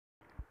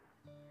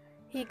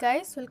Hey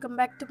guys, welcome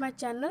back to my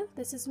channel.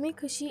 This is me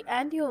Khushi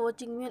and you're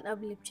watching me on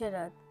Abhilipsa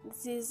Rath.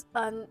 This is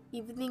an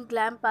evening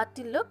glam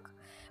party look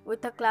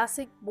with a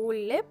classic bold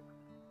lip.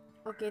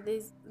 Okay,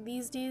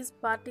 these days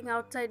partying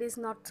outside is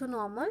not so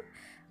normal,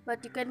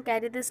 but you can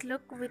carry this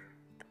look with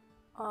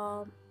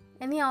uh,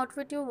 any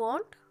outfit you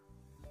want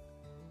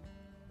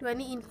to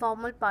any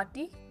informal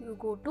party you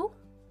go to.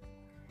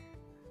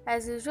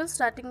 As usual,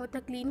 starting with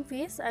a clean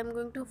face, I'm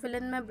going to fill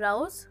in my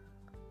brows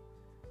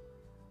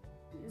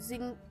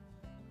using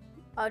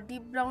a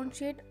deep brown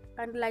shade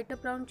and lighter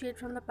brown shade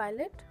from the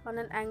palette on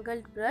an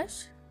angled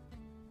brush.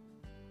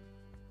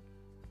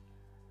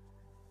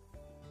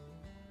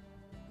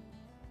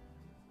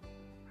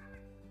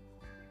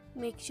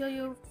 Make sure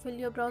you fill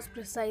your brows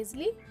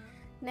precisely.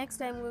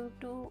 Next, I am going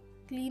to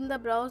clean the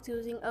brows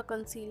using a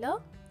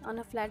concealer on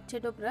a flat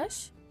shadow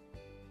brush.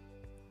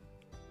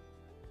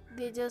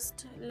 They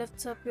just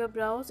lifts up your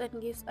brows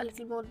and gives a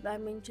little more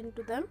dimension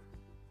to them.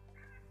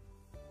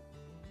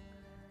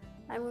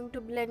 I'm going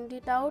to blend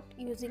it out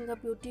using a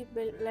beauty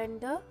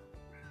blender.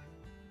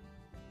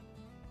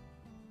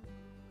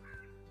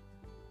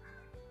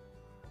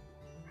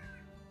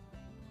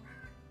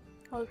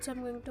 Also, I'm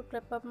going to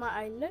prep up my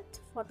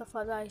eyelids for the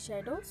further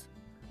eyeshadows.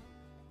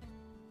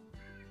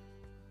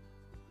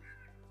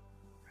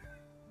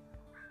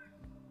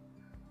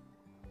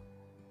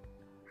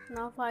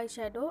 Now for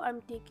eyeshadow,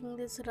 I'm taking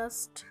this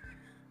rust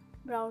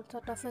brown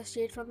sort of a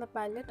shade from the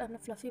palette on a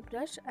fluffy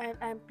brush and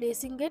I'm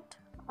placing it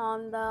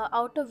on the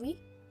outer V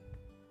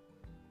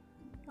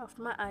of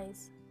my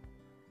eyes.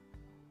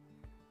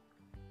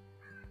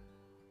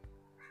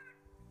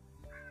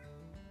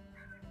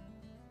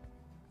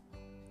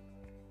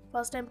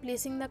 First I'm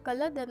placing the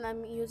color, then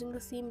I'm using the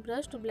same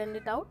brush to blend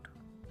it out,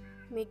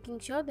 making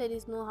sure there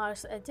is no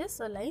harsh edges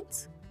or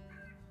lines.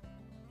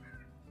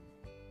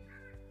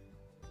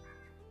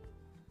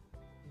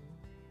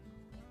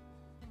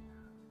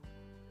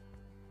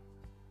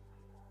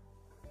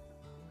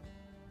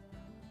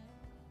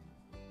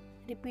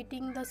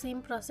 Repeating the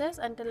same process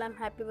until I'm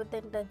happy with the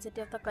intensity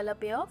of the color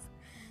payoff.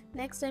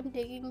 Next I'm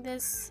taking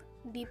this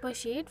deeper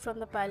shade from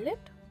the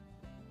palette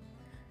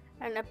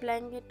and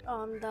applying it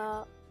on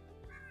the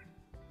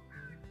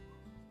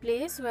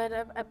place where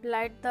I've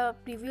applied the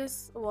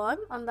previous one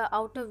on the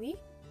outer V,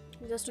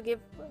 just to give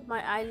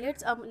my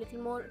eyelids a little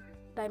more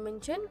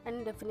dimension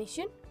and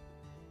definition.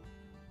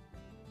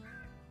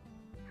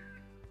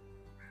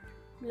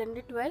 Blend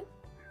it well.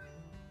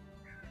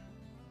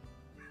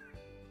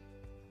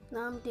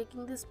 Now I'm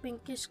taking this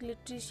pinkish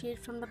glittery shade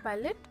from the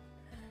palette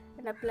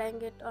and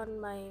applying it on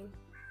my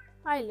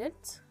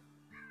eyelids,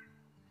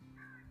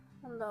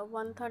 on the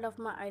 1/3 of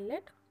my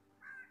eyelid.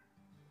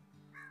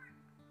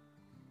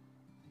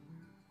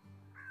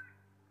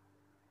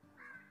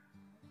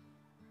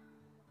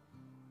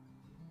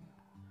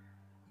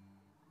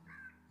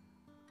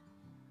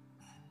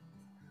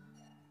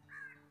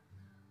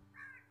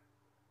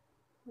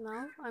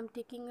 Now I'm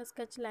taking a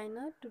sketch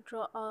liner to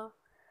draw a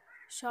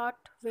short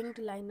winged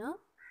liner.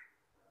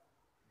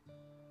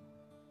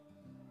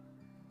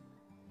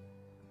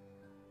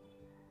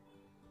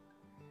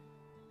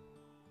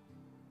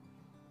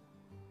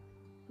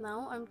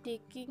 Now I'm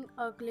taking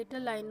a glitter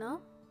liner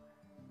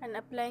and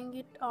applying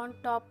it on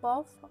top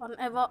of,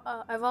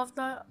 above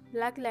the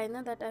black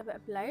liner that I've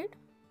applied.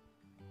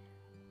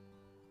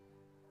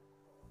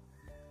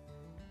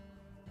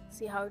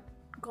 See how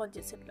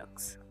gorgeous it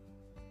looks.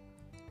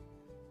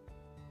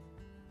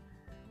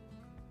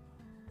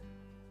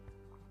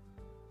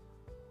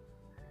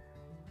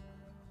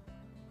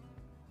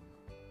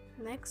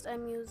 Next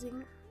I'm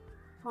using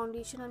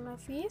foundation on my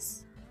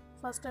face.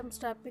 First I'm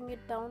strapping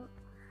it down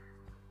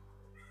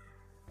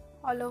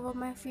all over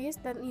my face,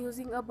 then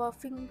using a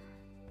buffing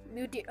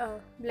beauty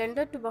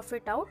blender to buff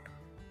it out.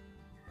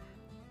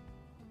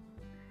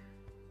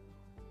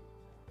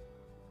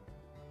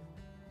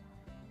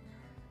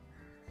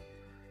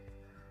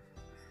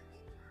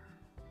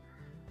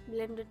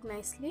 Blend it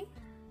nicely.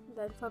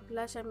 Then for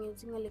blush I'm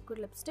using a liquid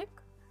lipstick.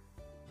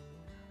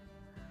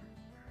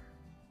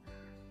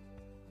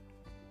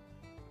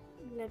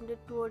 Blend it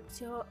towards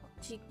your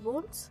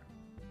cheekbones.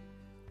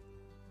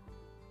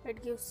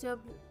 It gives your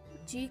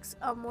cheeks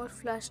a more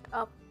flushed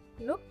up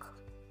look.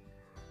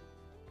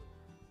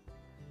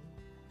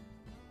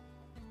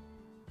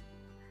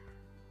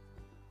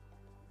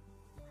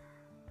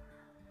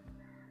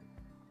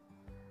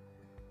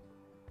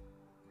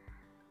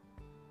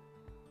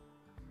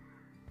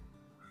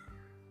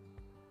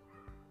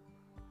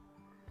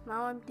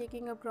 Now I'm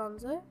taking a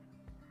bronzer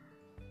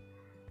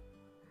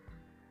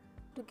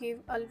to give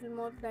a little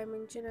more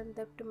dimension and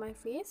depth to my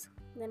face.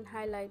 Then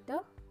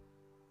highlighter,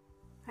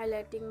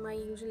 highlighting my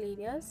usual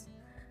areas: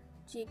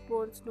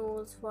 cheekbones,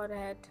 nose,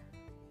 forehead,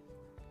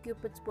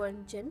 cupid's bow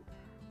and chin.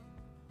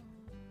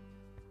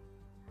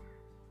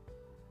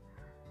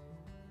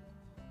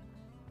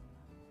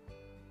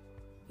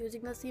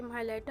 Using the same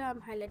highlighter,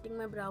 I'm highlighting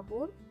my brow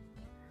bone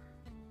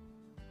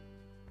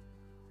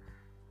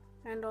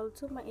and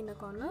also my inner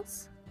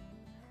corners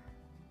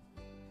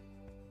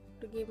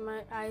to give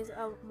my eyes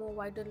a more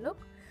wider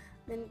look.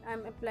 Then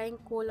I'm applying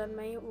kohl on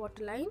my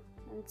waterline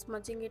and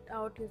smudging it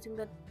out using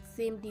the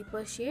same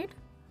deeper shade.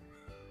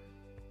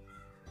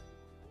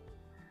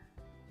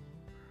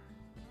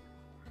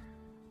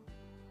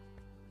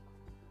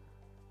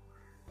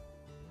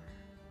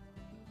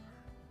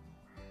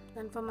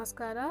 Then for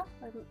mascara,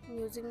 I'm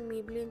using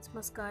Maybelline's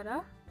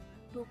mascara,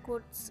 2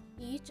 coats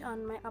each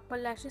on my upper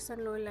lashes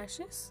and lower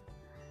lashes.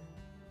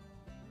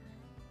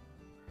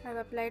 I've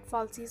applied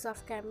falsies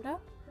off camera.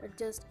 It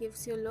just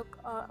gives you look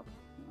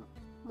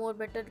more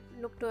better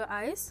look to your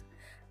eyes.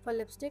 For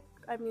lipstick,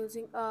 I'm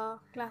using a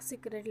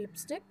classic red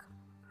lipstick.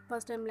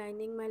 First, I'm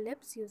lining my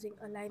lips using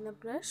a liner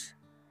brush.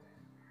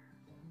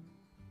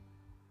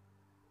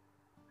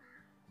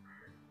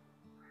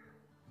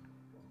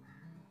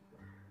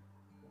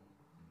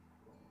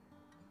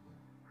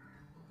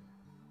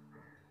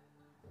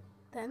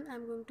 Then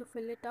I'm going to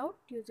fill it out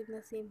using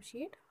the same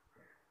shade.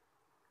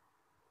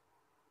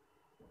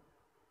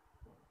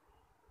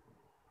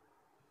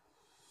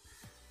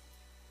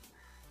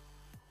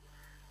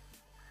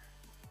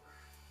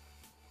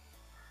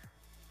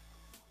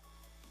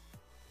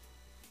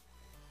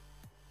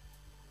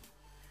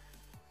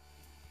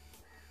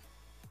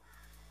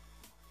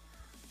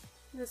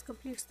 This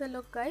completes the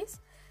look, guys.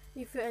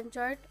 If you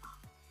enjoyed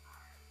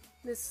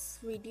this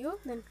video,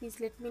 then please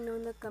let me know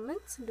in the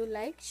comments. Do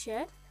like,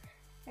 share,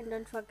 and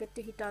don't forget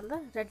to hit on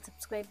the red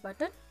subscribe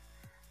button.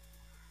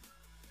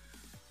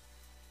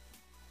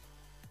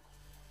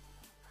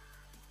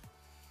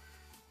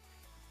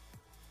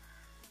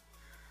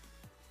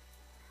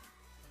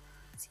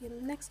 See you in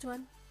the next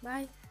one.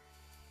 Bye.